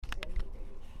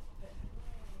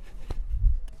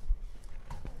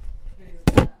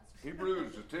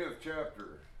Hebrews, the 10th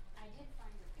chapter.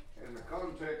 And the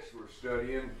context we're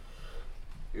studying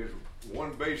is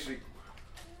one basic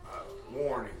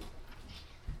warning.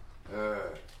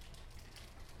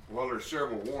 Well, there's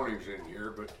several warnings in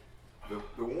here, but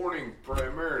the warning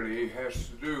primarily has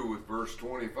to do with verse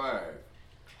 25.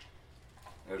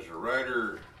 As the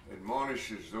writer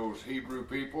admonishes those Hebrew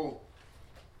people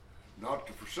not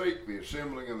to forsake the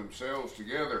assembling of themselves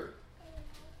together,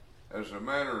 as the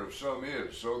manner of some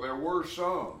is. So there were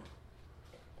some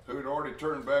who had already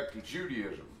turned back to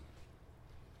Judaism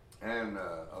and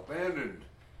abandoned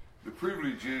the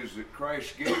privileges that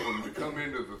Christ gave them to come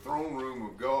into the throne room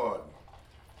of God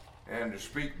and to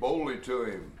speak boldly to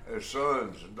Him as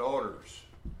sons and daughters.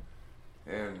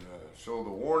 And so the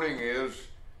warning is,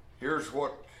 here's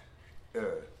what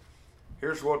the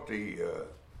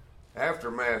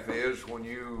aftermath is when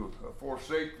you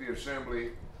forsake the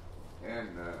assembly. And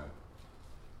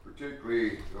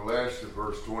particularly the last of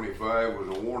verse 25 was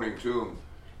a warning to them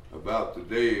about the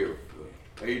day of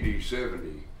AD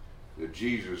 70 that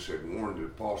Jesus had warned the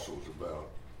apostles about,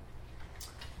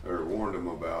 or warned them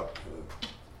about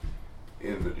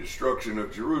in the destruction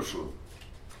of Jerusalem.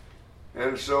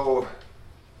 And so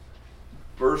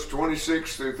verse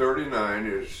 26 through 39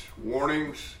 is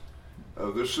warnings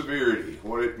of the severity,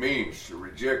 what it means to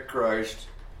reject Christ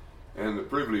and the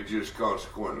privileges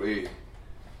consequently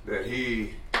that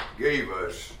He gave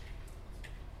us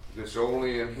that's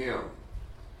only in Him.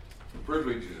 The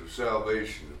privileges of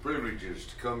salvation, the privileges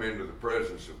to come into the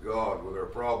presence of God with our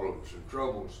problems and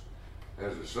troubles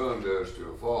as a son does to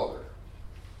a father.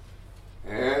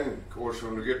 And of course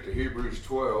when we get to Hebrews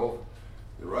 12,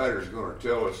 the writer's going to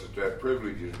tell us that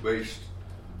privilege is based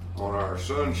on our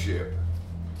sonship.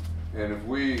 And the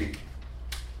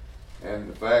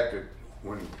fact that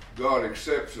when God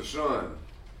accepts a son,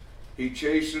 He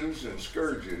chastens and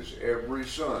scourges every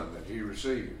son that He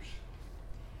receives.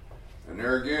 And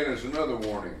there again is another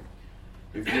warning.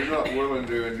 If you're not willing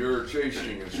to endure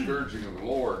chastening and scourging of the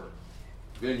Lord,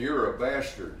 then you're a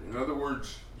bastard. In other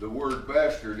words, the word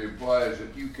bastard implies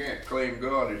that you can't claim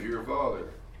God as your father.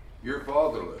 You're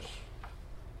fatherless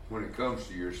when it comes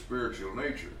to your spiritual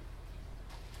nature.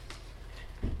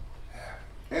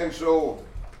 And so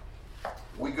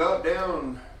we got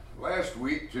down last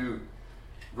week to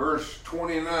verse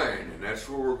 29, and that's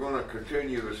where we're going to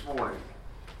continue this morning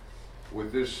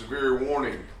with this severe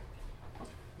warning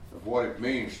of what it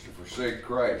means to forsake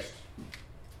Christ.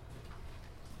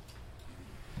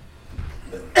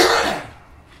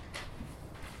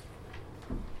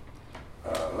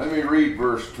 Let me read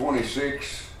verse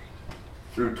 26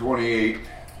 through 28,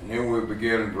 and then we'll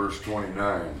begin in verse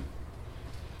 29,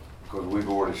 because we've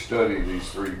already studied these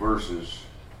three verses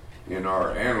in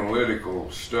our analytical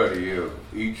study of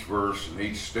each verse and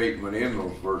each statement in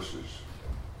those verses.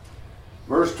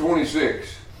 Verse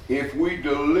 26, if we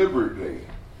deliberately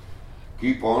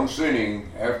keep on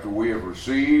sinning after we have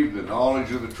received the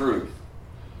knowledge of the truth,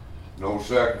 no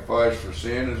sacrifice for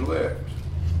sin is left.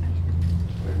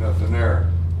 There's nothing there.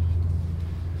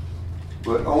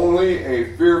 But only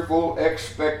a fearful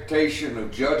expectation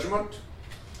of judgment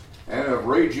and of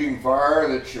raging fire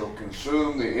that shall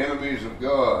consume the enemies of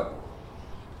God.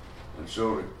 And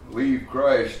so to leave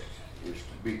Christ is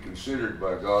to be considered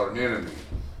by God an enemy.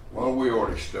 Well, we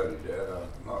already studied that.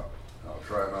 I'll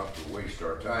try not to waste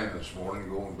our time this morning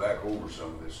going back over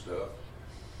some of this stuff.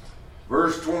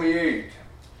 Verse 28.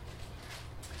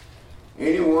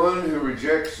 Anyone who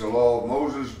rejects the law of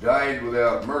Moses died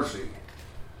without mercy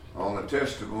on the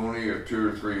testimony of 2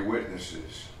 or 3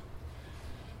 witnesses.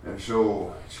 And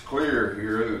so it's clear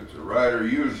here that the writer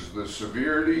uses the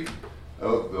severity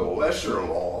of the lesser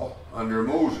law under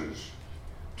Moses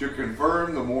to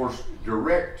confirm the more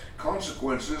direct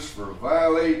consequences for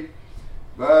violation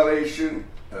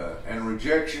and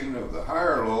rejection of the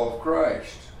higher law of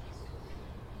Christ.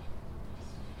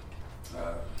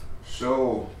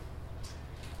 So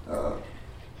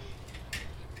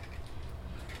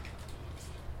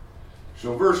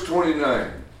verse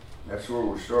 29, that's where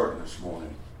we're starting this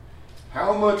morning.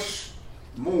 How much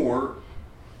more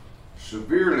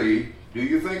severely do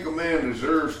you think a man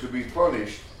deserves to be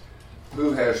punished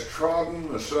who has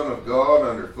trodden the Son of God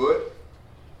underfoot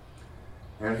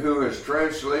and who has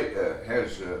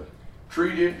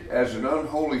treated as an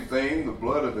unholy thing the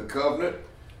blood of the covenant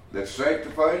that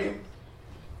sanctified him,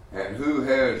 and who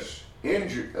has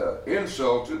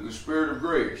insulted the Spirit of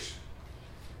grace?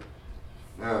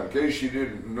 Now, in case you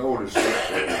didn't notice,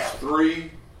 there's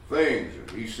 3 things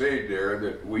that he said there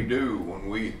that we do when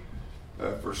we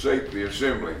forsake the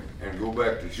assembling and go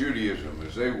back to Judaism,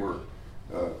 as they were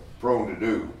prone to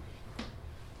do.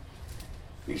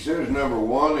 He says, number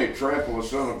one, they trample the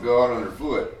Son of God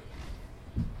underfoot.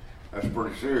 That's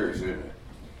pretty serious, isn't it?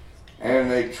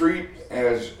 And they treat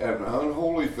as an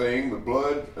unholy thing the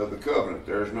blood of the covenant.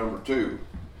 There's number two,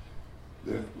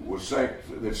 that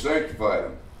sanctified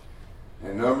them.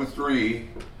 And number three,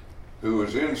 who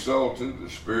has insulted the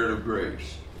Spirit of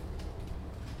grace.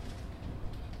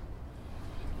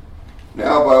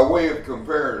 Now, by way of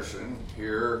comparison,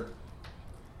 here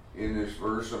in this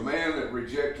verse, a man that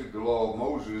rejected the law of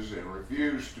Moses and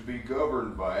refused to be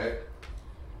governed by it,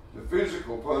 the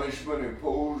physical punishment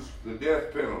imposed the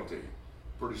death penalty.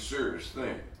 Pretty serious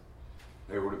thing.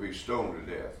 They were to be stoned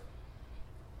to death.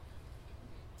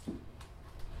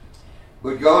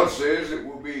 But God says it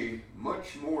will be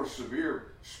much more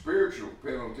severe spiritual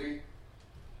penalty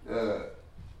that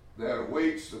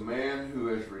awaits the man who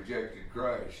has rejected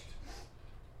Christ.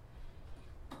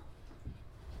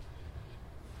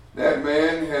 That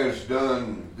man has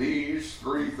done these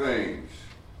three things.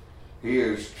 He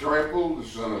has trampled the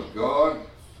Son of God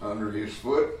under his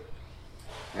foot,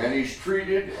 and he's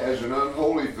treated as an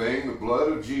unholy thing the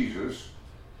blood of Jesus.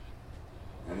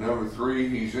 And number three,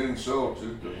 he's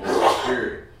insulted the Holy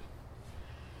Spirit.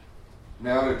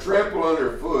 Now, to trample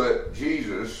underfoot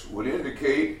Jesus would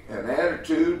indicate an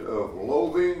attitude of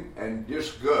loathing and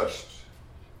disgust,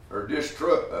 or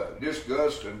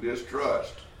disgust and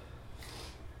distrust.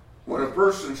 When a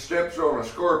person steps on a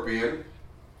scorpion,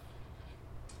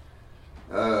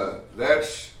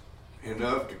 that's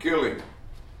enough to kill him.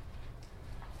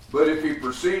 But if he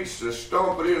proceeds to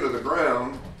stomp it into the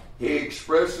ground, he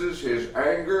expresses his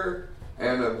anger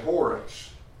and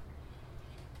abhorrence.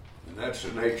 And that's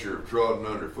the nature of trodden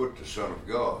underfoot the Son of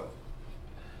God.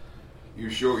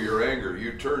 You show your anger.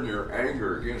 You turn your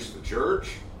anger against the church,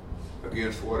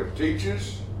 against what it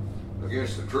teaches,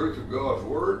 against the truth of God's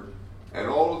Word, and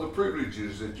all of the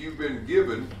privileges that you've been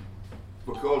given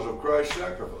because of Christ's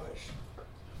sacrifice.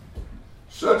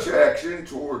 Such action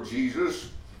toward Jesus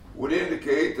would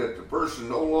indicate that the person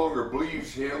no longer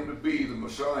believes him to be the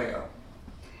Messiah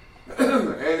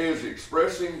and is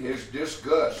expressing his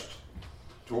disgust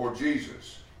toward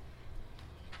Jesus.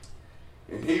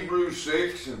 In Hebrews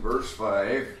 6 and verse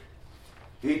 5,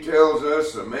 he tells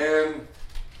us the man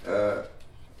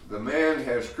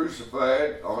has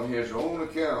crucified on his own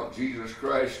account Jesus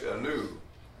Christ anew.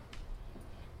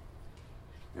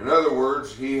 In other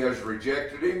words, he has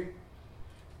rejected him.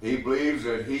 He believes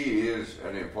that he is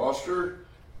an impostor,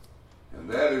 and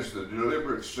that is the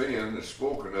deliberate sin that's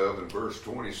spoken of in verse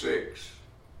 26.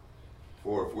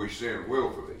 For if we sin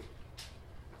willfully.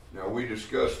 Now we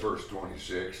discussed verse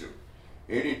 26.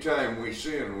 Anytime we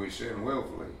sin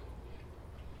willfully.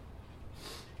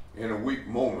 In a weak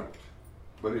moment.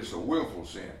 But it's a willful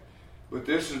sin. But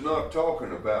this is not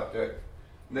talking about that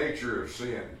nature of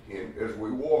sin as we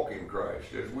walk in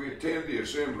Christ, as we attend the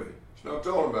assembly. It's not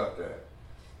talking about that.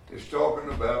 It's talking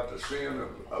about the sin of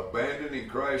abandoning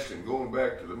Christ and going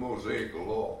back to the Mosaical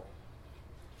law,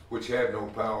 which had no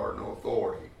power, no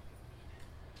authority.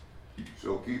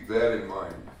 So keep that in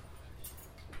mind.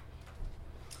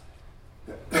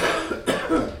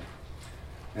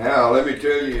 Now, let me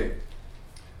tell you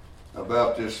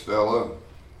about this fellow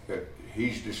that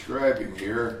he's describing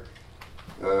here,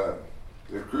 that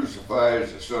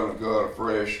crucifies the Son of God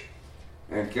afresh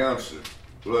and counts the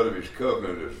blood of his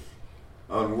covenant as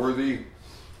unworthy,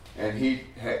 and he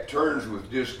turns with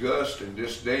disgust and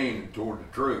disdain toward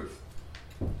the truth,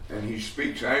 and he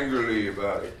speaks angrily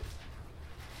about it.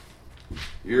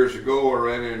 Years ago, I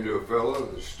ran into a fellow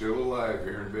that's still alive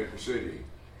here in Benton City,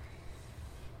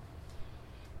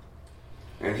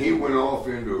 and he went off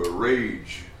into a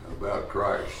rage about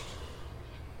Christ.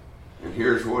 And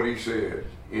here's what he said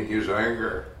in his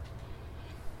anger.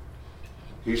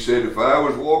 He said, if I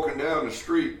was walking down the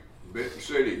street in Benton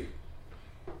City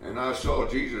and I saw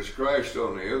Jesus Christ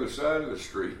on the other side of the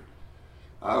street,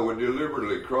 I would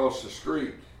deliberately cross the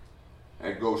street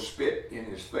and go spit in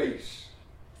his face.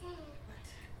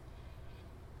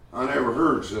 I never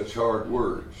heard such hard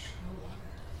words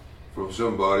from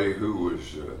somebody who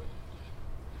was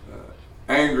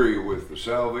angry with the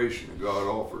salvation that God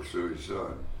offers through his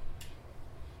Son.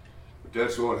 But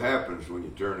that's what happens when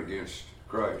you turn against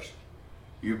Christ.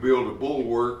 You build a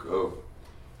bulwark of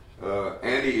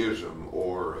antiism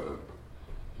or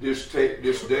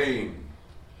disdain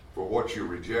for what you're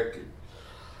rejecting,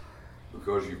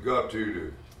 because you've got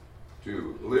to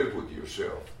live with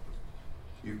yourself.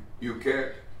 You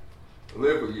can't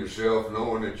live with yourself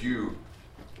knowing that you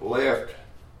left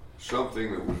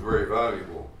something that was very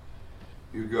valuable.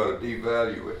 You've got to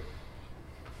devalue it.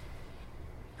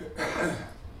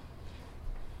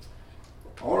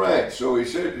 All right, so he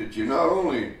said that you not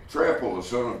only trample the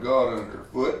Son of God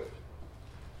underfoot,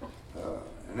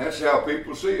 and that's how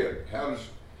people see it.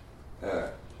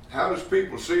 How does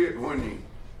people see it when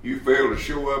you fail to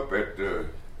show up at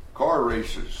car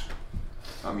races?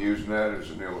 I'm using that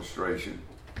as an illustration.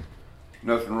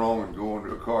 Nothing wrong with going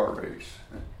to a car race.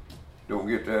 Don't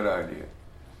get that idea.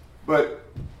 But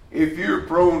if you're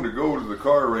prone to go to the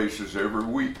car races every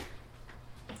week,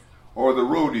 or the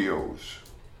rodeos,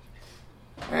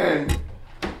 and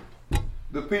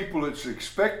the people that's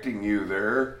expecting you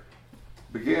there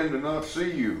begin to not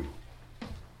see you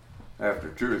after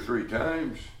 2 or 3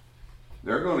 times,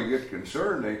 they're going to get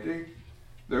concerned, ain't they?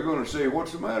 They're going to say,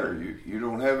 what's the matter? You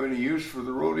don't have any use for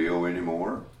the rodeo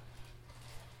anymore?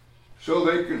 So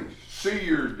they can see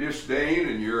your disdain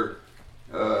and your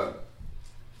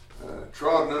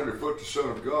trodden underfoot the Son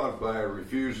of God by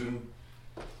refusing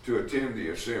to attend the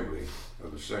assembly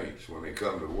of the saints when they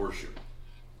come to worship.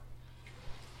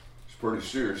 It's a pretty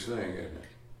serious thing, isn't it?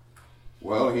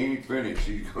 Well, he ain't finished.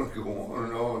 He's going to go on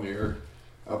and on here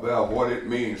about what it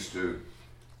means to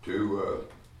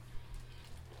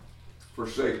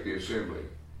forsake the assembly.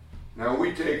 Now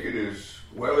we take it as,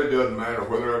 well, it doesn't matter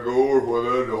whether I go or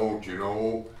whether I don't, you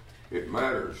know. It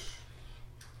matters.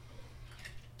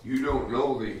 You don't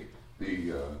know the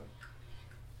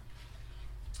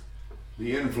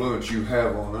influence you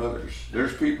have on others.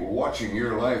 There's people watching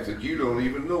your life that you don't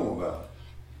even know about,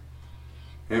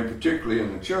 and particularly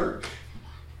in the church.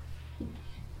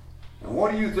 And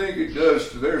what do you think it does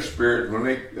to their spirit when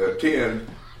they attend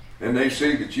and they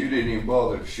see that you didn't even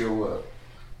bother to show up?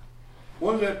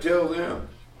 What does that tell them?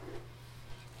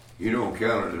 You don't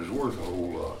count it as worth a whole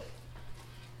lot.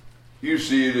 You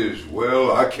see it as,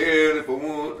 well, I can if I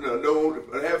want, and I don't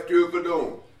if I have to if I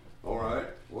don't. All right,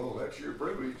 well, that's your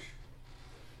privilege.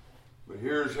 But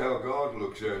here's how God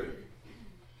looks at it.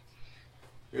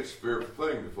 It's a fearful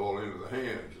thing to fall into the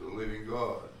hands of the living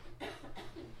God.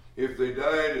 If they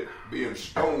died at being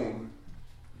stoned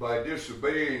by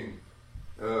disobeying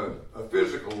a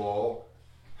physical law,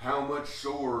 how much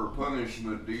sorer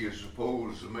punishment do you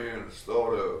suppose the man is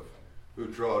thought of who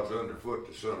trods underfoot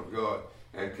the Son of God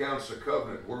and counts the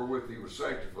covenant wherewith he was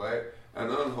sanctified an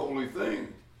unholy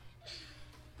thing?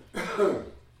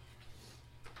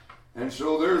 And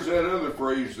so there's that other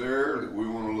phrase there that we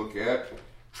want to look at,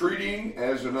 treating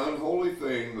as an unholy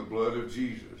thing the blood of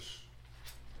Jesus.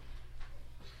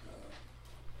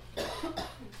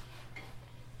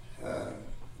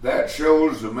 That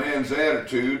shows the man's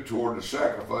attitude toward the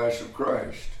sacrifice of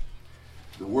Christ.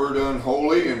 The word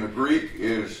unholy in the Greek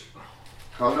is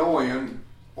koinoion,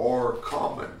 or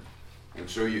common. And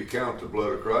so you count the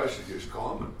blood of Christ as just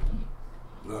common.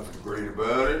 Nothing great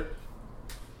about it.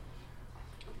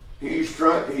 He is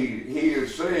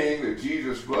saying that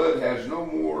Jesus' blood has no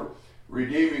more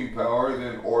redeeming power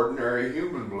than ordinary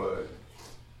human blood.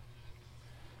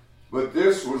 But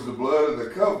this was the blood of the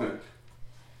covenant.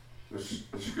 The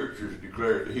scriptures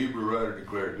declared, the Hebrew writer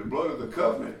declared, the blood of the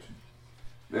covenant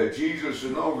that Jesus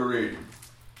inaugurated.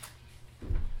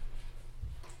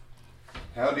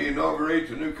 How do you inaugurate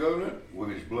the new covenant?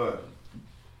 With his blood.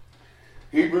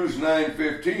 Hebrews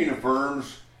 9:15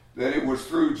 affirms that it was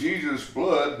through Jesus'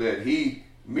 blood that he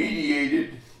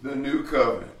mediated the new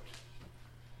covenant.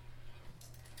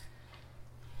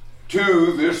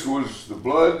 2, this was the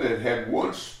blood that had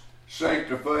once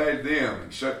sanctified them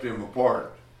and set them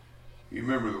apart. You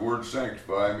remember the word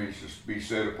sanctify means to be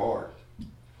set apart.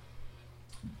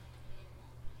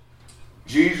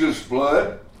 Jesus'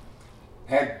 blood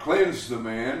had cleansed the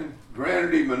man,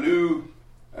 granted him a new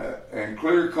and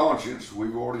clear conscience.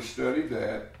 We've already studied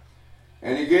that.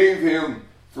 And he gave him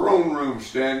throne room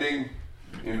standing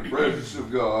in the presence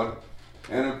of God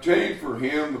and obtained for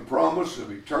him the promise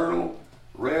of eternal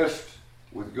rest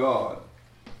with God.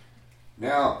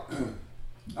 Now,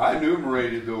 I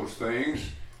enumerated those things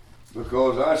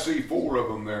because I see 4 of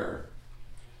them there.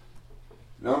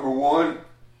 Number 1,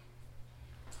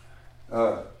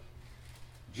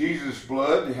 Jesus'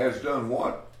 blood has done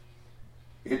what?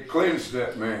 It cleansed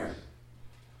that man.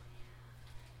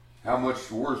 How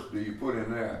much worth do you put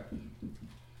in that?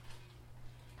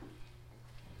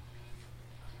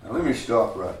 Now let me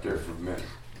stop right there for a minute.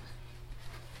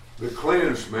 The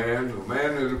cleansed man, the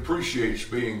man that appreciates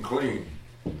being clean,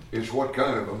 is what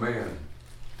kind of a man?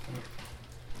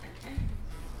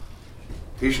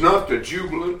 He's not the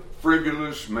jubilant,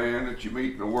 frivolous man that you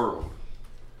meet in the world.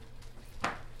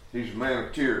 He's a man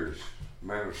of tears, a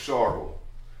man of sorrow.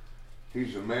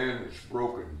 He's a man that's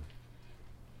broken.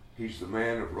 He's the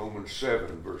man of Romans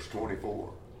 7, verse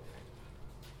 24.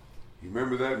 You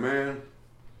remember that man?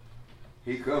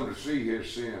 He come to see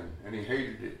his sin, and he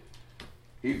hated it.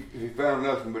 he found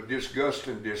nothing but disgust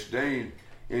and disdain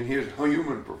in his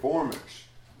human performance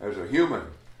as a human.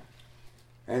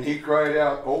 And he cried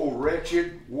out, "O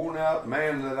wretched, worn-out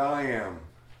man that I am,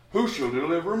 who shall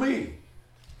deliver me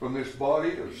from this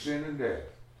body of sin and death?"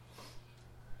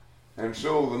 And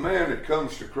so the man that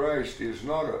comes to Christ is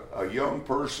not a young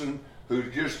person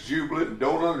who's just jubilant and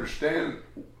don't understand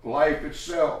life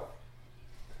itself.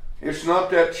 It's not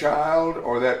that child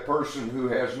or that person who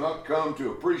has not come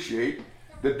to appreciate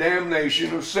the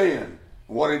damnation of sin,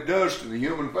 what it does to the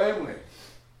human family,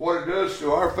 what it does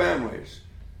to our families.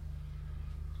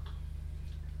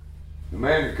 The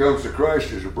man that comes to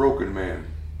Christ is a broken man.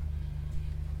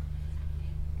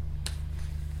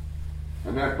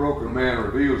 And that broken man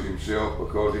reveals himself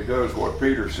because he does what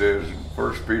Peter says in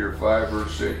 1 Peter 5,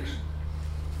 verse 6.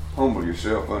 Humble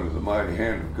yourself under the mighty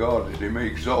hand of God that he may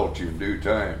exalt you in due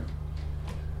time.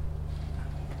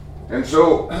 And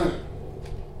so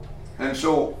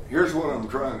here's what I'm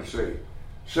trying to say.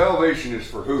 Salvation is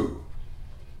for who?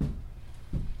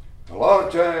 A lot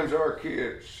of times our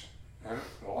kids, and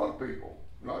a lot of people,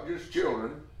 not just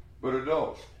children, but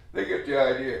adults, they get the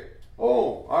idea,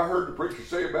 "Oh, I heard the preacher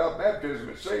say about baptism,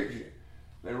 it saves you."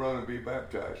 They run and be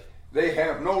baptized. They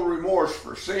have no remorse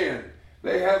for sin.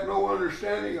 They have no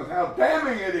understanding of how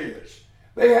damning it is.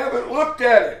 They haven't looked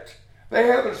at it. They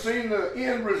haven't seen the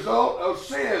end result of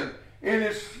sin in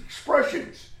its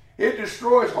expressions. It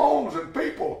destroys homes and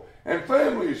people and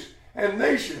families and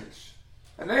nations.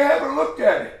 And they haven't looked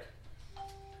at it.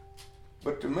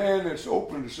 But the man that's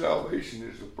open to salvation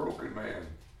is a broken man.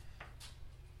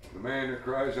 The man that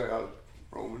cries out,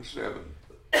 Romans 7,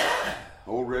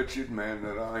 "O wretched man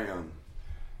that I am."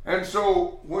 And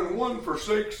so when one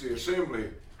forsakes the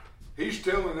assembly, he's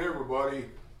telling everybody,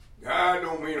 "God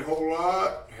don't mean a whole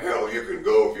lot. Hell, you can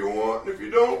go if you want, and if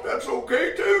you don't, that's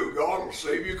okay too. God will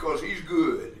save you because he's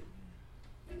good."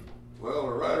 Well,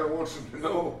 the writer wants them to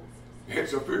know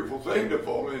it's a fearful thing to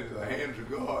fall into the hands of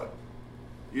God.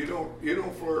 You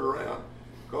don't flirt around.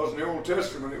 Because in the Old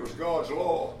Testament, it was God's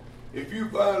law. If you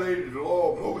violated the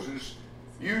law of Moses,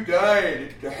 you died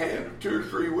at the hand of 2 or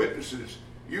 3 witnesses.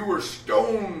 You were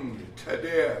stoned to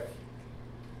death.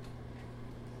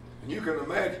 And you can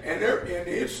imagine, and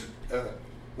it's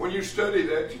when you study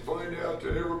that, you find out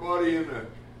that everybody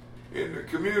in the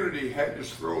community had to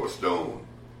throw a stone.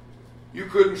 You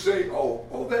couldn't say,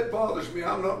 "Oh, that bothers me,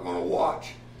 I'm not going to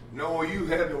watch." No, you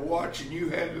had to watch and you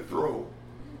had to throw.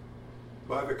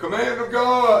 By the command of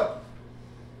God.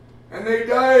 And they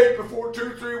died before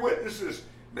 2 or 3 witnesses.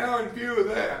 Now in view of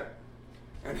that,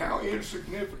 and how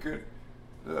insignificant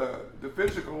the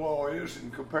physical law is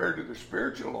in compared to the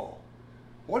spiritual law,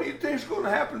 what do you think is going to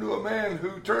happen to a man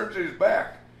who turns his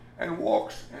back and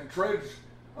walks and treads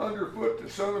underfoot the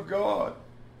Son of God?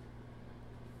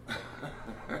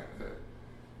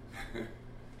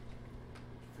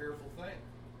 Fearful thing.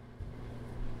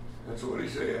 That's what he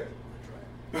said.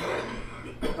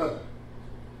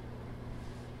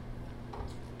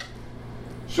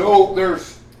 So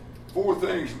there's 4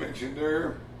 things mentioned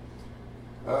there.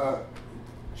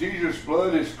 Jesus'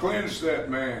 blood has cleansed that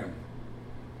man.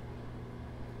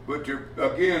 But to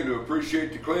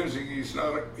appreciate the cleansing, he's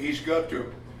got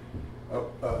to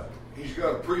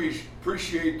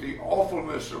appreciate the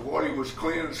awfulness of what he was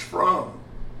cleansed from.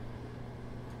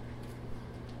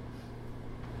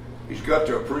 He's got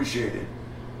to appreciate it.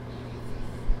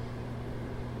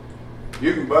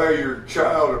 You can buy your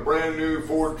child a brand new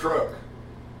Ford truck.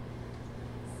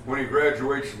 When he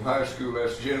graduates from high school,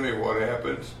 that's generally what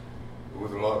happens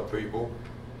with a lot of people.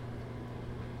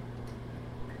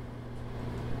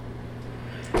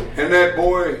 And that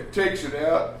boy takes it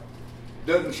out,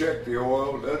 doesn't check the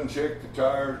oil, doesn't check the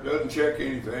tires, doesn't check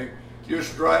anything,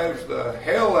 just drives the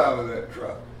hell out of that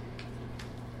truck.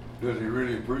 Does he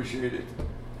really appreciate it?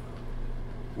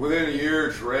 Within a year,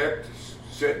 it's wrecked,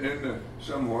 sitting in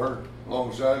somewhere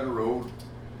alongside the road,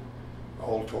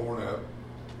 all torn up.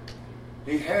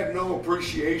 He had no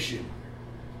appreciation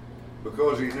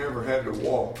because he never had to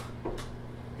walk.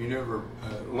 He never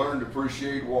learned to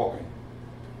appreciate walking.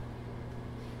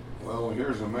 Well,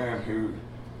 here's a man who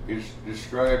is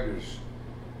described as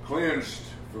cleansed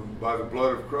by the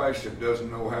blood of Christ and doesn't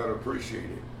know how to appreciate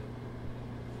it.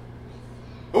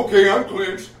 Okay, I'm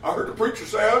cleansed. I heard the preacher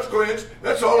say I was cleansed.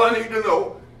 That's all I need to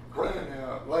know. Crying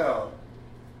out loud.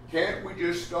 Can't we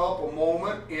just stop a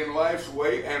moment in life's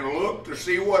way and look to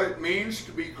see what it means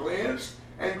to be cleansed?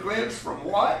 And cleansed from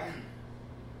what?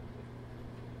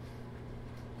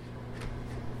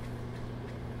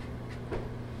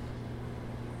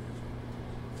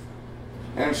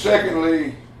 And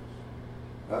secondly,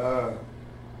 the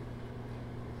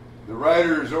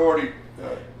writer has already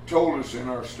told us in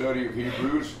our study of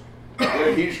Hebrews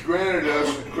that he's granted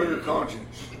us a clear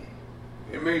conscience.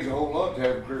 It means a whole lot to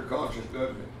have a clear conscience,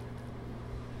 doesn't it?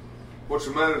 What's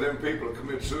the matter with them people that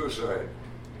commit suicide?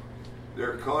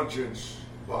 Their conscience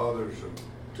bothers them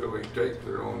till they take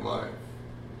their own life.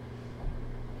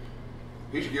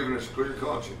 He's given us a clear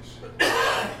conscience.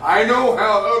 I know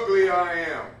how ugly I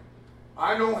am.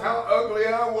 I know how ugly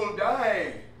I will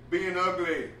die being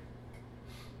ugly.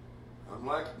 I'm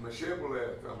like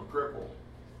Meshibboleth. I'm a cripple.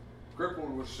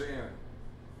 Crippled with sin.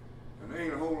 And there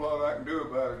ain't a whole lot I can do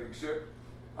about it except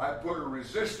I put a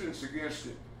resistance against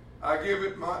it. I give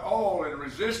it my all in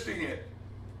resisting it.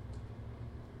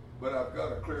 But I've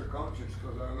got a clear conscience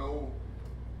because I know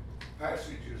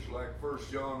passages like 1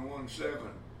 John 1:7,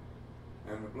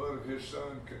 and the blood of his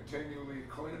Son continually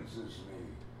cleanses me.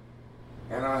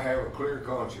 And I have a clear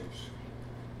conscience.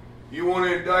 You want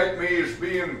to indict me as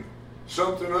being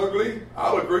something ugly?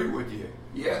 I'll agree with you.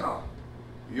 Yeah,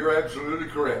 you're absolutely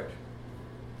correct.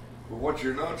 But what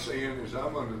you're not saying is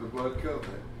I'm under the blood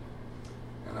covenant.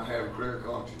 And I have a clear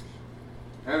conscience.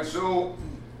 And so,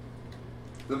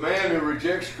 the man who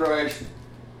rejects Christ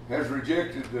has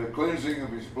rejected the cleansing of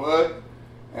his blood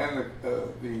and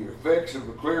the effects of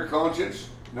a clear conscience,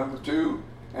 number 2.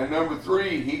 And number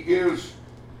 3, he gives,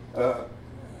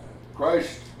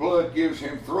 Christ's blood gives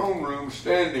him throne room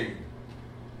standing.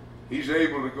 He's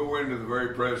able to go into the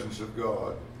very presence of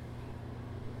God,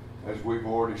 as we've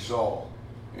already saw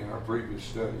in our previous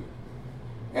study.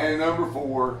 And number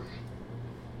 4,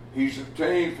 he's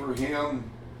obtained for him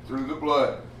through the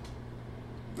blood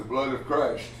of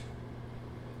Christ,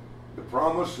 the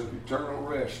promise of eternal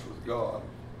rest with God.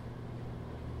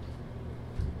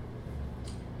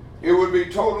 It would be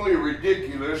totally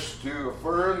ridiculous to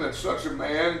affirm that such a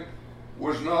man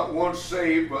was not once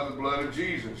saved by the blood of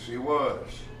Jesus. He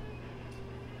was.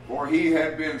 For he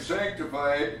had been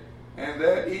sanctified, and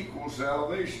that equals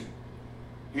salvation.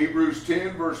 Hebrews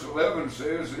 10 verse 11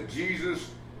 says that Jesus'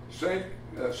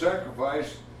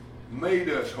 sacrifice made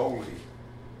us holy.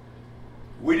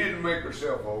 We didn't make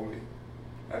ourselves holy.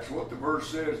 That's what the verse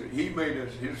says, that he made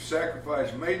us, his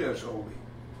sacrifice made us holy.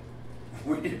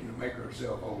 We didn't make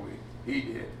ourselves holy. He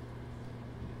did.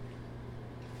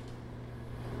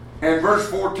 And verse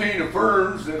 14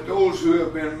 affirms that those who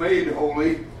have been made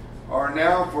holy are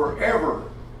now forever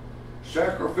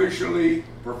sacrificially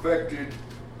perfected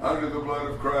under the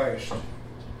blood of Christ.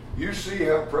 You see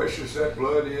how precious that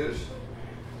blood is?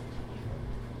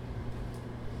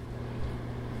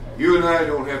 You and I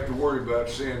don't have to worry about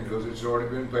sin because it's already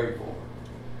been paid for.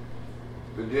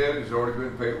 The debt has already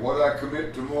been paid. What I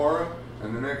commit tomorrow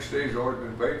and the next day has already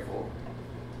been paid for.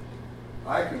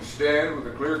 I can stand with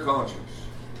a clear conscience,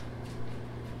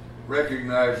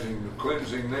 recognizing the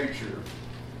cleansing nature of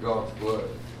God's blood.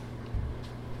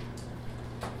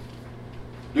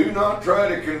 Do not try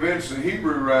to convince the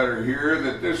Hebrew writer here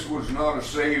that this was not a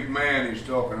saved man he's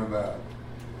talking about.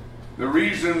 The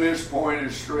reason this point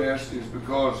is stressed is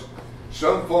because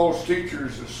some false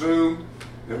teachers assume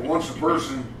that once a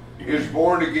person is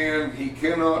born again, he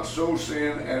cannot so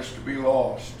sin as to be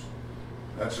lost.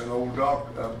 That's an old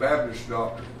Baptist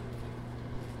doctrine.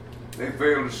 They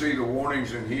fail to see the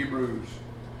warnings in Hebrews.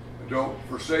 Don't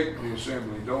forsake the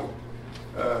assembly. Don't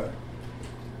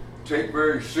take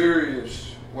very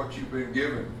serious what you've been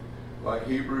given. Like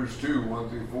Hebrews 2, 1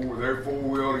 through 4. Therefore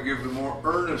we ought to give the more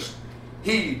earnest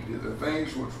heed to the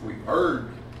things which we heard,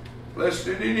 lest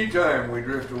at any time we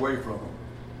drift away from them.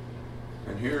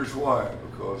 And here's why.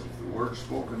 Because if the word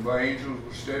spoken by angels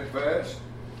was steadfast,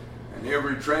 and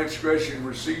every transgression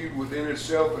received within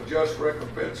itself a just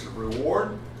recompense of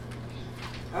reward,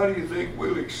 how do you think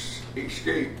we'll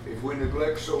escape if we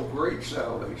neglect so great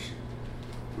salvation,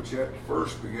 which at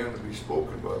first began to be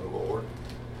spoken by the Lord,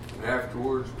 and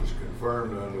afterwards was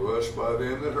confirmed unto us by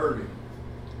them that heard him?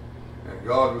 And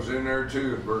God was in there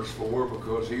too in verse 4,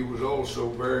 because he was also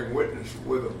bearing witness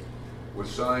with them with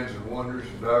signs and wonders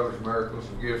and divers miracles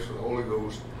and gifts of the Holy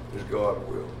Ghost as God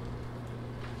willed.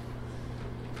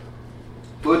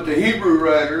 But the Hebrew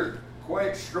writer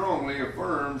quite strongly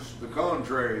affirms the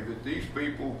contrary, that these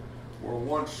people were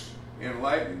once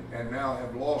enlightened and now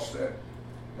have lost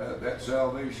that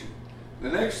salvation. The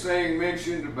next thing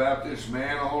mentioned about this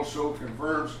man also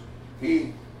confirms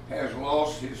he has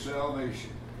lost his salvation.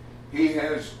 He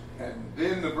has, and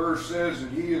then the verse says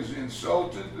that he has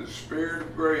insulted the Spirit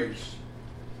of grace.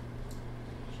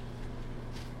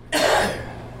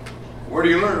 Where do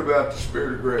you learn about the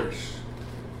Spirit of grace?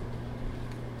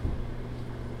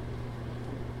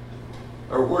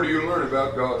 Or where do you learn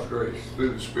about God's grace?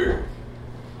 Through the Spirit.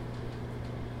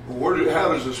 How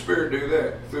does the Spirit do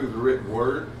that? Through the written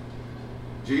Word.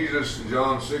 Jesus in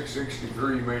John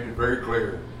 6:63 made it very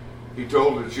clear. He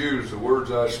told the Jews, the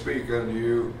words I speak unto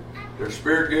you, they're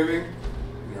spirit-giving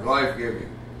and they're life-giving.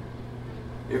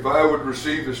 If I would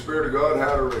receive the Spirit of God,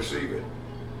 how to receive it?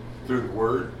 Through the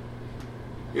Word.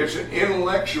 It's an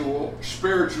intellectual,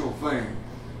 spiritual thing.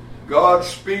 God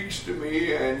speaks to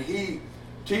me and He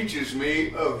teaches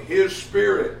me of His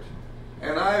Spirit.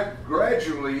 And I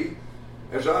gradually,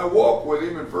 as I walk with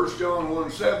Him in 1 John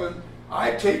 1:7,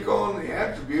 I take on the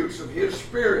attributes of His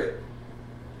Spirit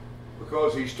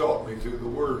because He's taught me through the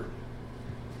Word.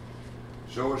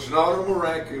 So it's not a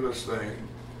miraculous thing.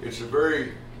 It's a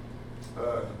very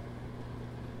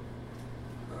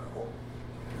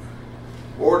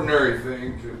ordinary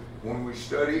thing to when we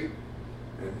study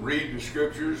and read the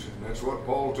Scriptures, and that's what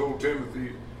Paul told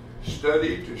Timothy,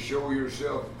 study to show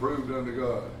yourself approved unto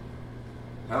God.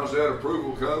 How's that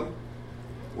approval come?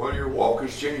 Well, your walk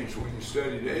has changed when you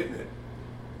studied, isn't it?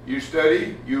 You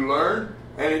study, you learn,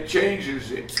 and it changes.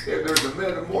 There's a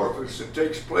metamorphosis that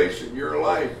takes place in your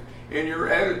life, in your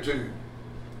attitude,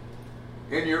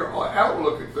 in your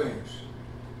outlook at things.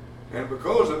 And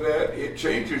because of that, it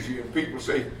changes you. And people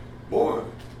say, boy,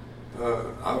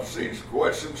 I've seen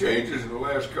quite some changes in the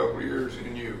last couple of years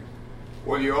in you.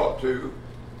 Well, you ought to,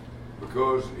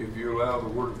 because if you allow the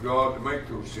Word of God to make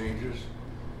those changes.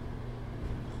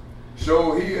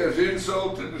 So he has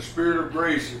insulted the Spirit of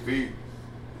grace if he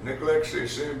neglects the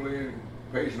assembly and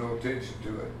pays no attention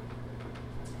to it.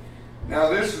 Now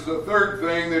this is the third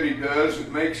thing that he does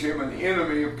that makes him an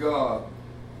enemy of God.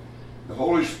 The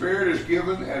Holy Spirit is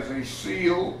given as a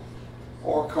seal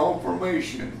or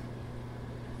confirmation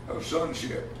of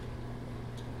sonship.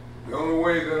 The only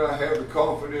way that I have the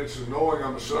confidence of knowing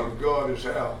I'm a son of God is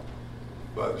how?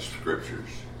 By the Scriptures.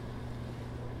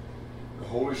 The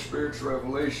Holy Spirit's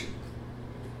revelation.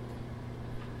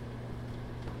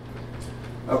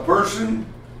 A person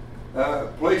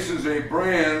places a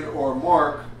brand or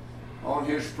mark on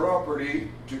his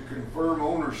property to confirm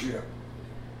ownership.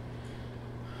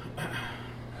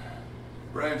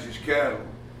 Brands his cattle,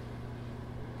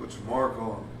 puts a mark on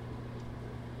them.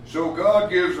 So God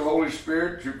gives the Holy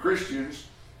Spirit to Christians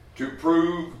to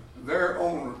prove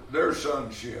their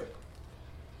sonship.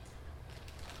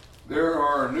 There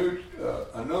are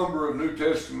a number of New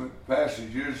Testament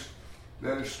passages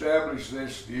that establish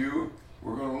this view.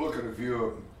 We're going to look at a few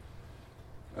of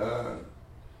them.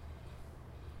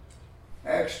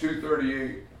 Acts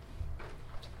 2:38.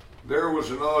 There was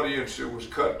an audience that was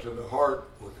cut to the heart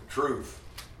with the truth.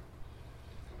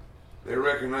 They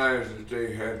recognized that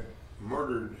they had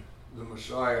murdered the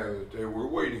Messiah that they were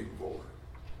waiting for.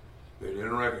 They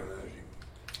didn't recognize him.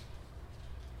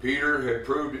 Peter had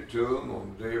proved it to them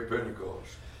on the day of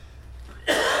Pentecost.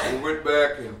 He went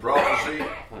back in prophecy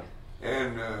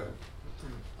and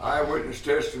eyewitness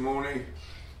testimony,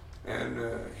 and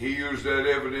he used that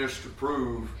evidence to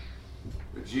prove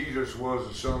that Jesus was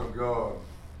the Son of God.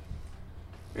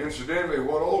 Incidentally,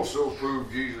 what also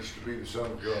proved Jesus to be the Son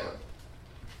of God?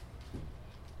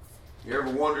 You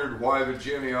ever wondered why the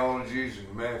genealogies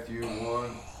in Matthew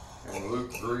 1 and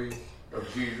Luke 3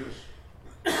 of Jesus?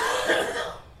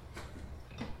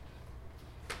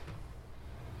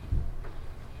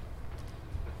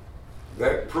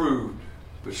 That proved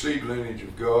the seed lineage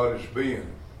of God as being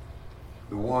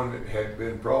the one that had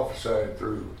been prophesied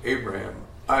through Abraham,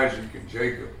 Isaac, and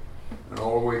Jacob, and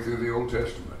all the way through the Old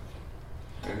Testament.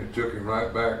 And it took him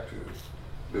right back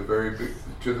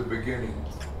to the beginning.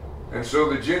 And so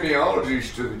the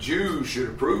genealogies to the Jews should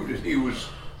have proved that he was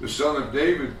the son of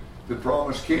David, the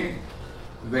promised king.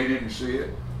 They didn't see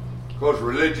it. Because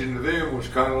religion to them was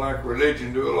kind of like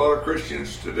religion to a lot of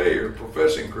Christians today, or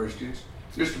professing Christians.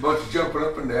 Just a bunch of jumping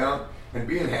up and down and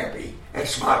being happy and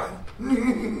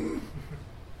smiling.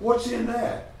 What's in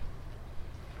that?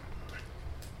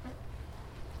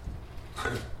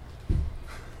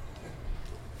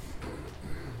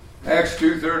 Acts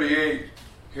 2:38.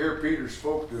 Here Peter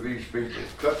spoke to these people,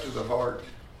 cut to the heart.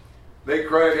 They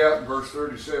cried out in verse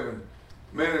 37,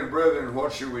 men and brethren,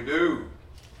 what shall we do?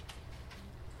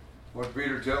 What did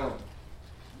Peter tell them?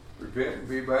 Repent and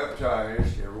be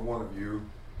baptized, every one of you,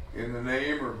 in the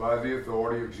name or by the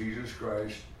authority of Jesus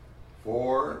Christ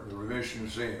for the remission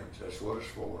of sins. That's what it's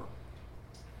for.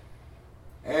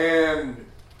 And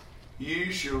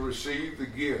ye shall receive the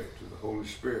gift of the Holy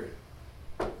Spirit.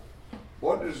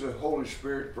 What does the Holy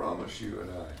Spirit promise you and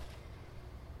I?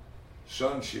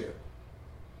 Sonship,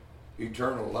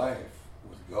 eternal life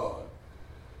with God.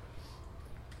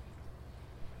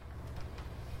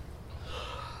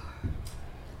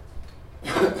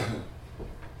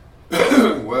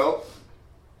 Well,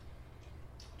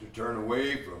 to turn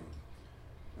away from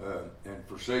and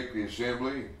forsake the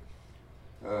assembly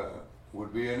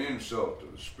would be an insult to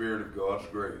the Spirit of God's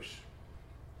grace.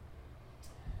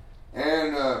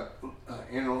 And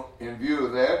in view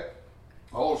of that,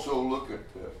 also look at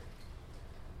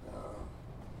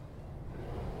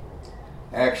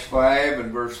Acts 5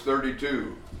 and verse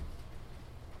 32.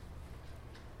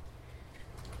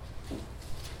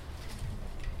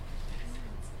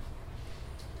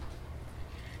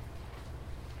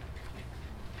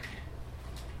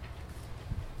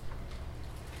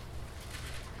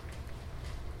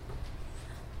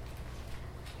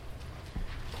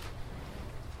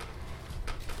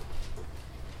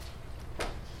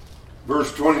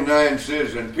 Verse 29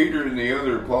 says, "And Peter and the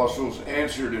other apostles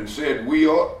answered and said, We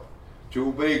ought to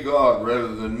obey God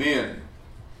rather than men."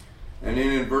 And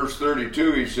then in verse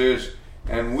 32 he says,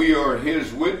 "And we are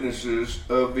his witnesses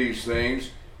of these things,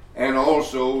 and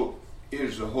also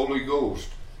is the Holy Ghost,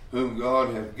 whom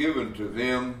God hath given to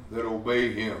them that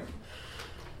obey him."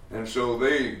 And so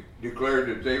they declared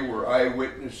that they were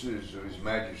eyewitnesses of his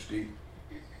majesty.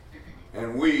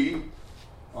 And we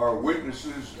are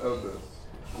witnesses of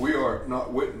we are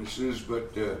not witnesses,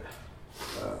 but the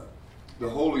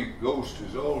Holy Ghost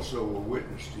is also a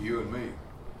witness to you and me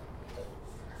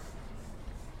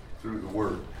through the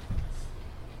Word.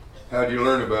 How do you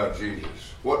learn about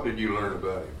Jesus? What did you learn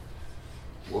about him?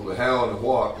 Well, the how and the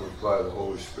what was by the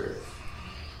Holy Spirit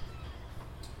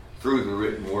through the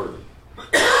written Word.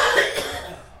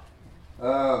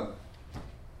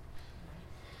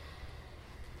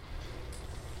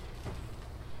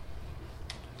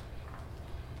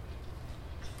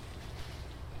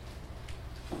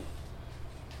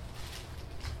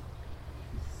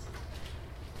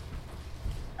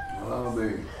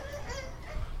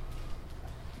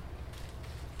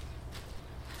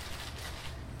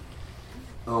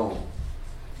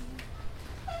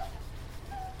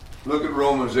 Look at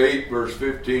Romans 8, verse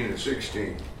 15 and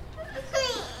 16.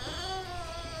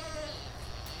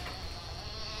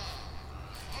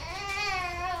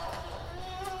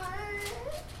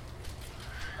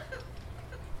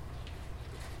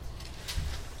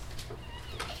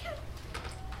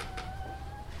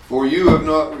 "For you have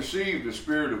not received the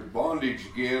spirit of bondage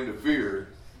again to fear,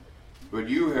 but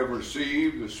you have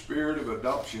received the spirit of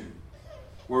adoption,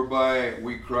 whereby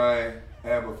we cry,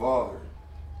 Abba, Father.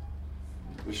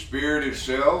 The Spirit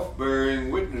itself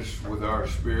bearing witness with our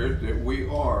spirit that we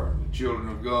are the children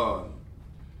of God.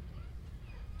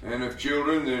 And if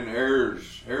children, then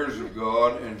heirs, heirs of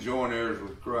God, and joint heirs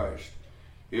with Christ.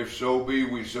 If so be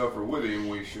we suffer with him,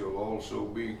 we shall also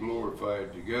be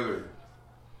glorified together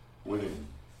with him."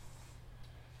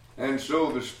 And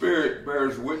so the Spirit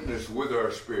bears witness with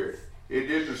our spirit. It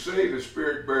didn't say the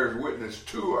Spirit bears witness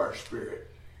to our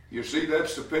spirit. You see,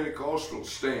 that's the Pentecostal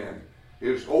stand.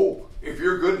 Is, if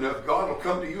you're good enough, God will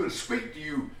come to you and speak to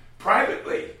you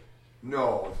privately.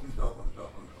 No.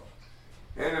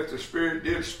 And if the Spirit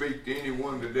did speak to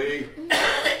anyone today,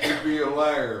 he'd be a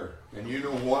liar. And you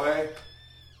know why?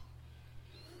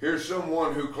 Here's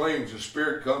someone who claims the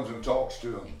Spirit comes and talks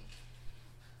to him.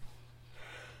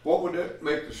 What would that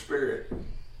make the Spirit?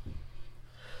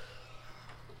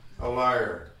 A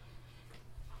liar.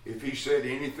 If he said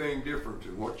anything different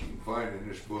than what you can find in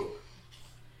this book.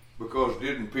 Because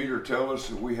didn't Peter tell us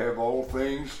that we have all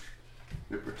things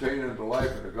that pertain unto life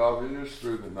and to godliness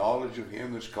through the knowledge of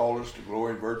him that's called us to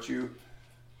glory and virtue?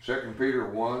 2 Peter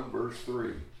 1, verse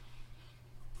 3.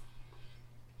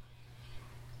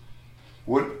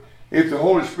 If the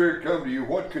Holy Spirit come to you,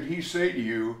 what could he say to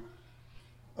you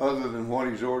other than what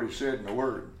he's already said in the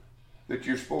Word? That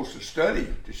you're supposed to study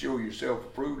to show yourself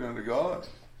approved unto God.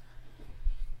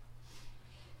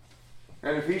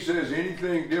 And if he says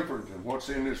anything different than what's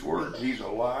in this Word, he's a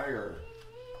liar.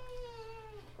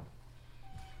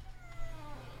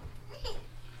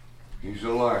 He's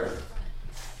a liar.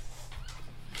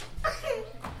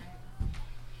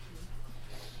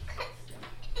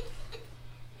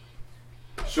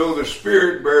 So the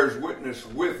Spirit bears witness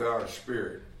with our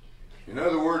spirit. In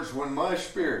other words, when my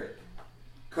spirit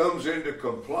comes into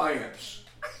compliance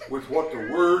with what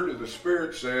the Word of the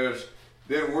Spirit says,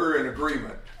 then we're in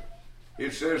agreement.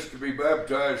 It says to be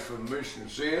baptized for the remission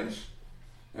of sins,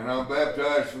 and I'm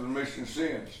baptized for the remission of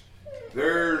sins.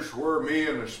 There's where me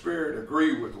and the Spirit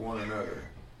agree with one another.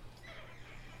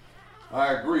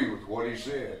 I agree with what he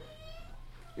said.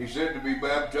 He said to be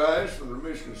baptized for the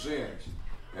remission of sins,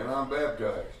 and I'm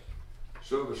baptized.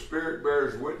 So the Spirit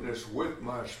bears witness with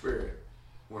my spirit,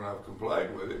 when I've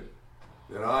complied with it,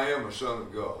 that I am a son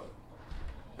of God.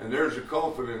 And there's the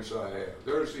confidence I have.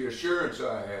 There's the assurance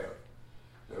I have.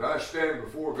 That I stand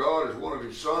before God as one of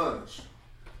his sons.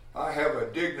 I have a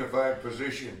dignified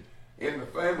position in the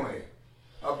family.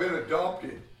 I've been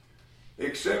adopted,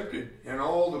 accepted, and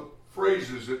all the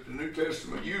phrases that the New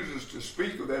Testament uses to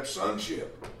speak of that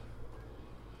sonship.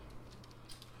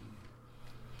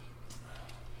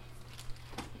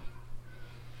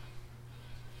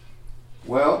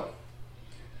 Well,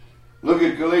 look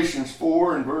at Galatians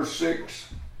 4 and verse 6.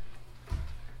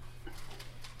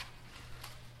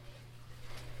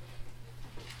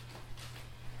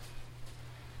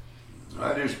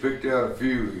 I just picked out a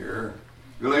few here.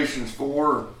 Galatians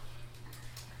 4,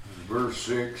 verse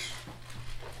 6.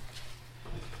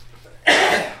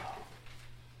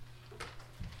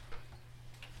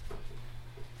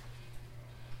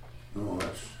 No,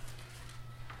 that's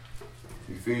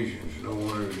Ephesians. No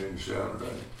wonder it didn't sound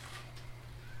right.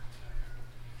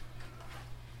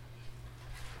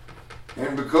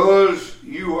 And because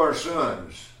you are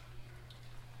sons,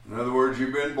 in other words,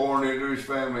 you've been born into his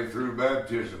family through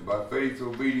baptism, by faith,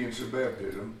 obedience, and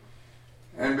baptism.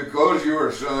 And because you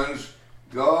are sons,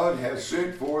 God has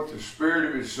sent forth the Spirit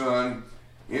of his Son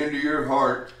into your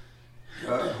hearts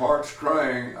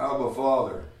crying, Abba,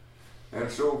 Father.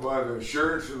 And so by the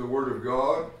assurance of the Word of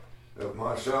God, of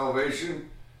my salvation,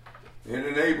 it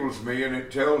enables me and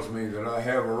it tells me that I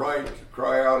have a right to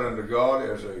cry out unto God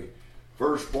as a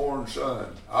firstborn son,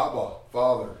 Abba,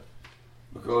 Father.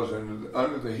 Because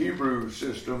under the Hebrew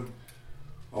system,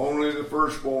 only the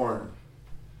firstborn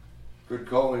could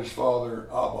call his father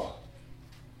Abba.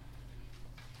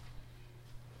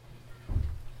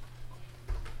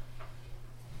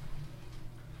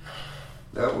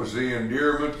 That was the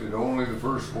endearment that only the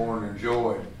firstborn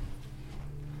enjoyed.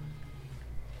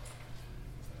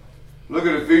 Look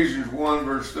at Ephesians 1,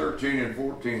 verse 13 and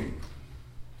 14.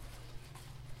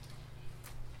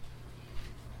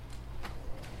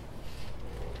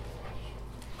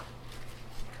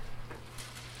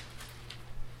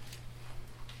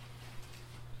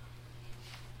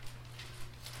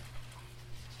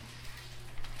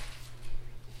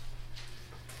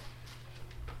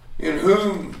 In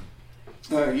whom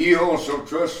ye also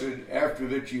trusted after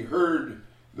that ye heard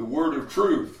the word of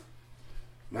truth.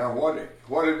 Now what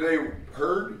did they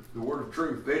heard? The word of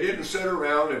truth. They didn't sit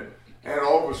around and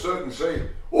all of a sudden say,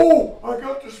 oh, I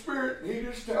got the Spirit and he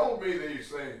just told me these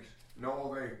things.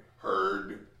 No, they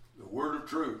heard the word of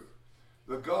truth,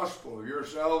 the gospel of your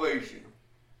salvation,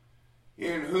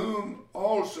 in whom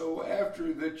also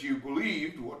after that you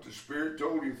believed what the Spirit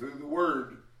told you through the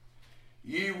word,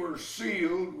 ye were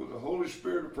sealed with the Holy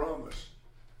Spirit of promise.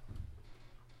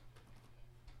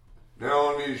 Now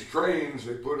on these trains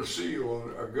they put a seal,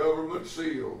 a government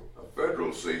seal, a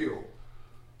federal seal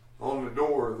on the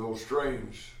door of those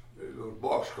trains, those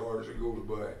boxcars that go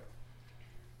by.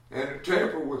 And to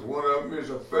tamper with one of them is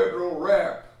a federal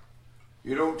rap.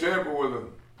 You don't tamper with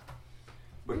them.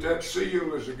 But that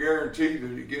seal is a guarantee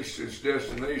that it gets to its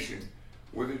destination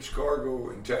with its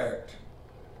cargo intact.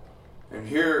 And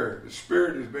here, the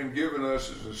Spirit has been given us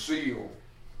as a seal.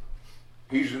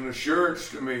 He's an assurance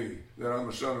to me that I'm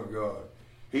a son of God.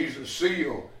 He's a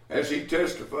seal as he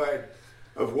testified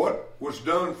of what was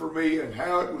done for me and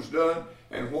how it was done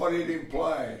and what it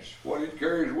implies, what it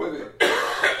carries with it.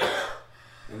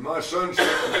 And my sonship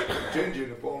is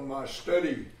contingent upon my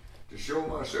study to show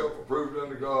myself approved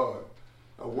unto God,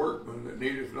 a workman that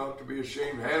needeth not to be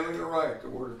ashamed, handling aright the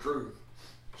word of truth.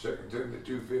 2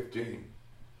 Timothy 2:15.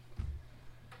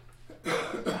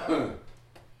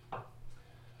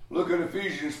 Look at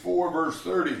Ephesians 4 verse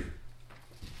 30.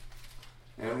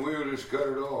 And we'll just cut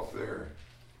it off there.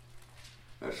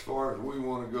 As far as we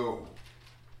want to go.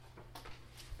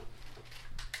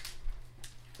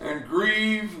 And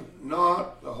grieve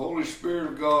not the Holy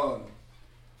Spirit of God,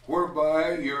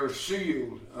 whereby you are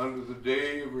sealed unto the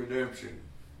day of redemption.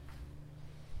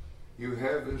 You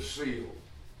have this seal.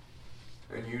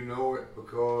 And you know it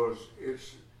because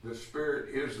the Spirit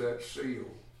is that seal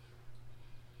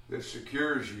that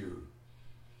secures you.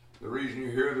 The reason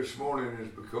you're here this morning is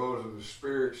because of the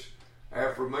Spirit's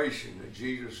affirmation that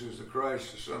Jesus is the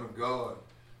Christ, the Son of God,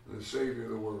 and the Savior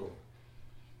of the world.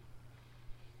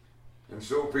 And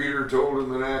so Peter told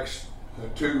him in Acts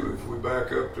 2, if we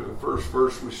back up to the first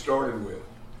verse we started with,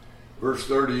 verse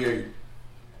 38,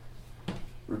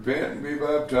 repent and be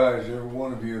baptized, every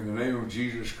one of you, in the name of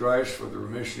Jesus Christ for the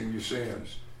remission of your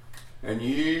sins, and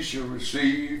ye shall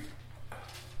receive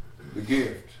the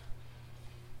gift.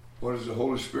 What does the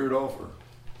Holy Spirit offer?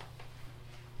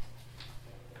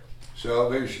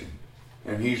 Salvation.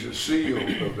 And he's a seal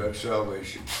of that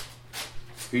salvation.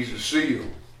 He's a seal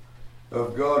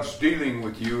of God's dealing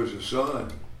with you as a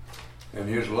son and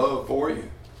his love for you.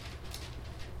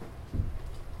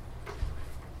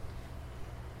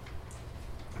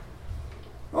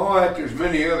 All right, there's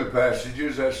many other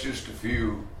passages. That's just a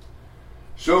few.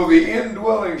 So the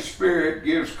indwelling Spirit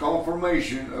gives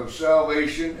confirmation of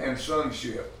salvation and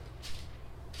sonship.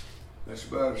 That's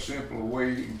about a simple way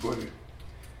you can put it.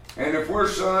 And if we're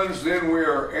sons, then we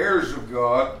are heirs of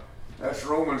God. That's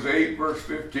Romans 8, verse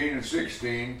 15 and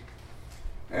 16.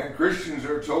 And Christians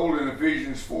are told in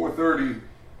Ephesians 4:30,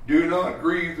 do not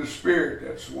grieve the Spirit.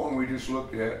 That's the one we just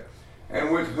looked at.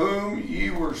 And with whom ye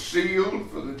were sealed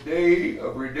for the day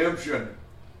of redemption.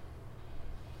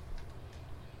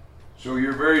 So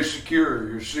you're very secure.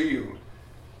 You're sealed.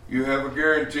 You have a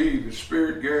guarantee. The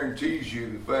Spirit guarantees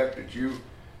you the fact that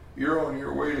you're on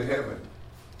your way to heaven.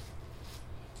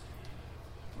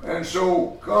 And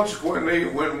so, consequently,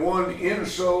 when one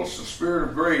insults the Spirit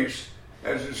of grace,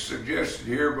 as is suggested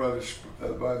here by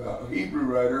the Hebrew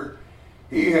writer,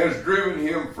 he has driven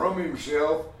him from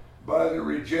himself by the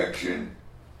rejection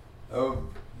of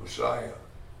Messiah.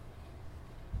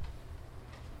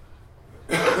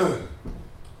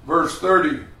 Verse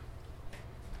 30.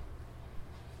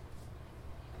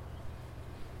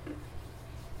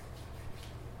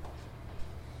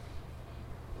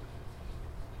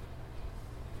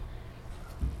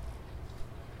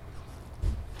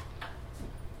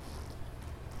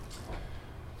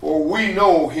 For we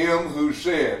know him who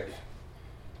said,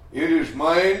 it is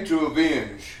mine to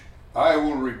avenge, I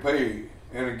will repay.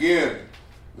 And again,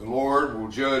 the Lord will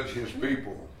judge his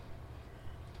people.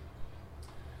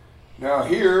 Now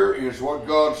here is what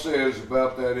God says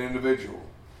about that individual.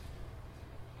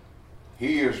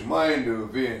 He is mine to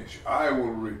avenge, I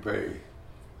will repay.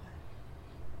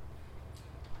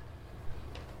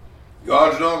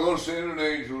 God's not going to send an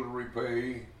angel to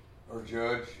repay or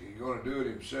judge. He's going to do it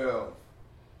himself.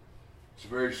 It's a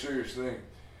very serious thing.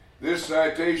 This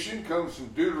citation comes from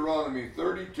Deuteronomy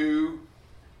 32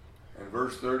 and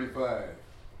verse 35.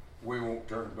 We won't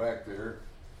turn back there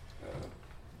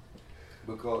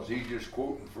because he's just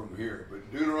quoting from here.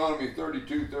 But Deuteronomy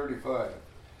 32:35.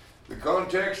 The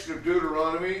context of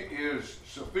Deuteronomy is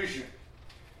sufficient.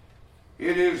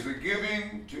 It is the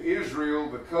giving to Israel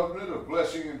the covenant of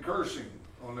blessing and cursing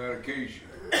on that occasion.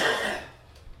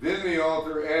 Then the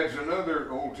author adds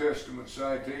another Old Testament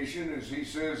citation as he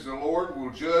says the Lord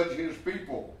will judge his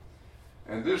people.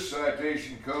 And this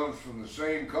citation comes from the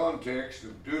same context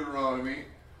of Deuteronomy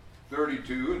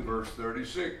 32 and verse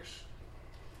 36.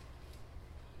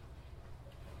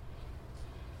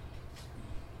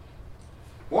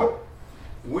 What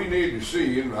we need to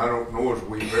see, and I don't know if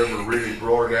we've ever really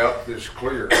brought out this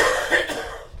clear,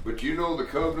 but you know the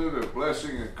covenant of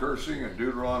blessing and cursing in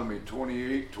Deuteronomy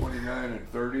 28, 29,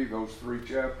 and 30, those three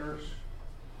chapters?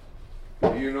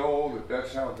 Do you know that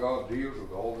that's how God deals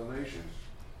with all the nations?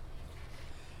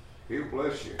 He'll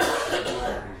bless you in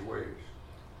his ways.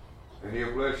 And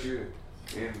he'll bless you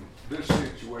in this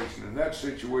situation, and that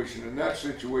situation, and that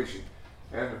situation.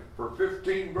 And for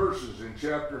 15 verses in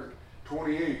chapter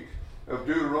 28 of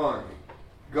Deuteronomy,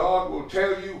 God will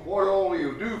tell you what all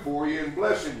he'll do for you in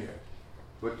blessing you.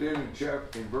 But then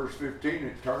in verse 15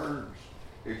 it turns.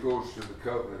 It goes to the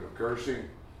covenant of cursing.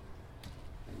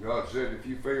 And God said, if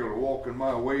you fail to walk in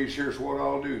my ways, here's what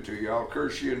I'll do to you. I'll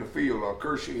curse you in the field. I'll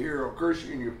curse you here. I'll curse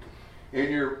you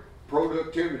in your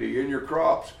productivity, in your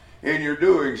crops, in your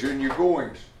doings, in your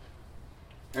goings.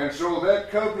 And so that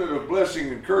covenant of blessing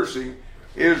and cursing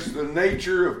is the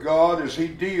nature of God as he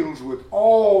deals with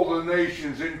all the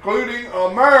nations, including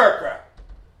America.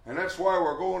 And that's why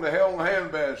we're going to hell in a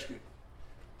handbasket.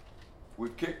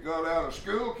 We've kicked God out of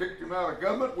school, kicked him out of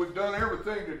government. We've done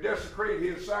everything to desecrate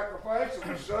his sacrifice of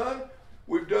his son.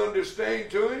 We've done disdain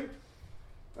to him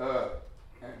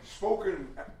and spoken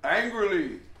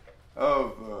angrily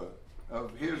of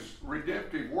his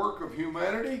redemptive work of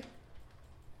humanity.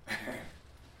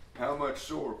 How much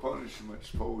sore punishment,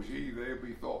 suppose ye, they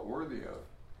be thought worthy of?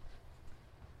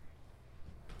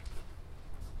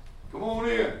 Come on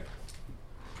in.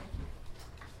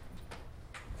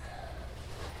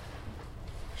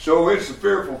 So it's a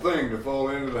fearful thing to fall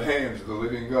into the hands of the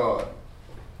living God.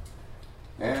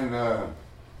 And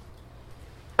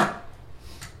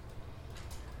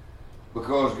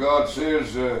because God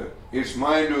says, it's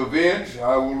mine to avenge,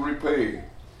 I will repay.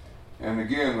 And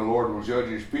again, the Lord will judge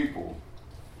his people.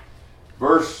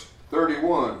 Verse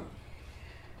 31,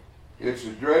 it's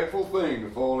a dreadful thing to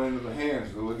fall into the hands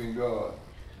of the living God.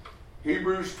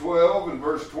 Hebrews 12 and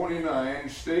verse 29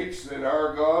 states that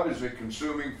our God is a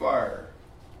consuming fire.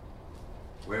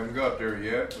 We haven't got there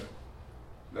yet,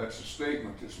 but that's a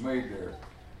statement that's made there.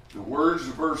 The words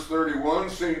of verse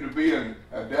 31 seem to be an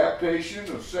adaptation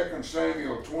of 2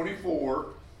 Samuel 24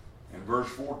 and verse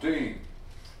 14,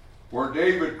 where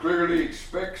David clearly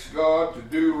expects God to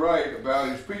do right about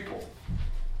his people.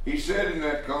 He said in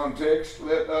that context,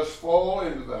 let us fall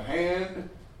into the hand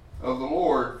of the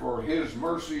Lord, for his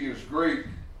mercy is great.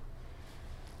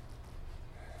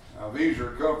 Now these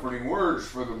are comforting words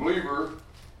for the believer,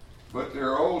 but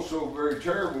they're also very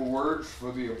terrible words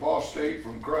for the apostate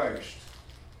from Christ.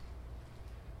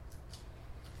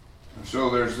 And so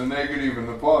there's the negative and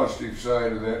the positive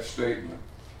side of that statement.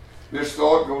 This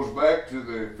thought goes back to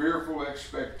the fearful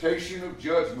expectation of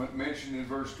judgment mentioned in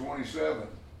verse 27.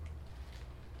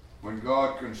 When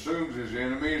God consumes his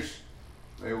enemies,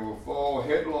 they will fall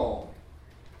headlong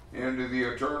into the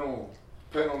eternal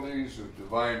penalties of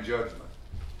divine judgment.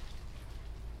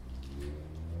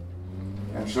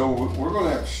 And so we're going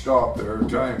to have to stop there.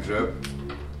 Time's up.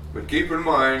 But keep in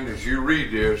mind as you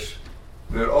read this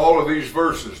that all of these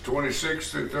verses,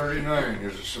 26 through 39,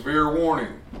 is a severe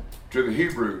warning to the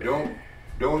Hebrew.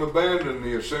 Don't abandon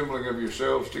the assembling of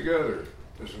yourselves together,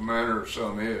 as the manner of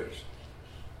some is.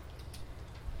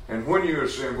 And when you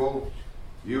assemble,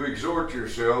 you exhort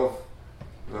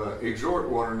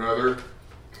one another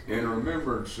in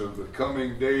remembrance of the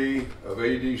coming day of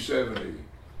AD 70,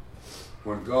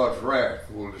 when God's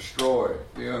wrath will destroy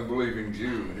the unbelieving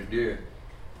Jew, and he did.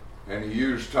 And he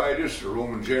used Titus, the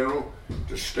Roman general,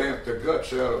 to stamp the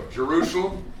guts out of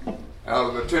Jerusalem, out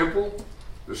of the temple.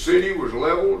 The city was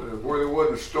leveled where there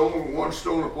wasn't one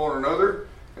stone upon another,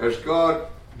 as God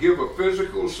give a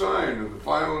physical sign of the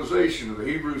finalization of the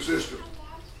Hebrew system,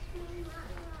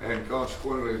 and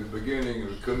consequently the beginning of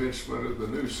the commencement of the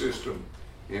new system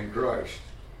in Christ.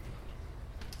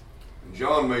 And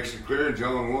John makes it clear in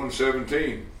John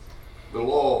 1:17, the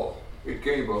law, it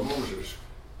came by Moses,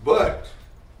 but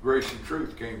grace and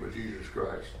truth came by Jesus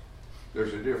Christ.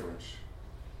 There's a difference.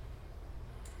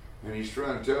 And he's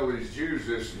trying to tell these Jews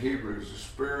this in Hebrews, the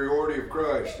superiority of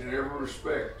Christ in every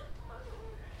respect.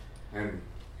 And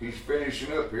he's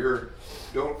finishing up here,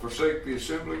 don't forsake the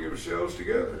assembling of yourselves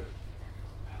together,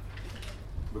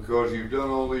 because you've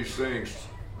done all these things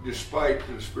despite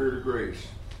the Spirit of grace,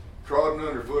 trodden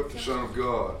underfoot the Son of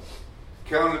God,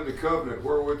 counted the covenant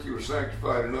wherewith you were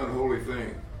sanctified an unholy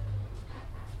thing.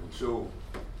 And so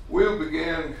we'll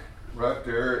begin right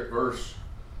there at verse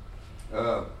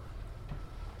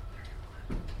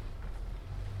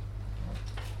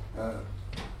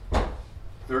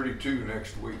 32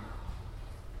 next week.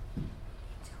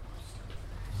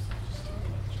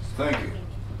 Thank you.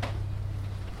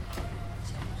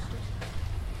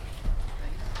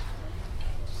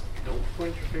 Don't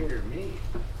point your finger at me.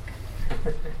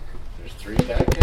 There's 3 times.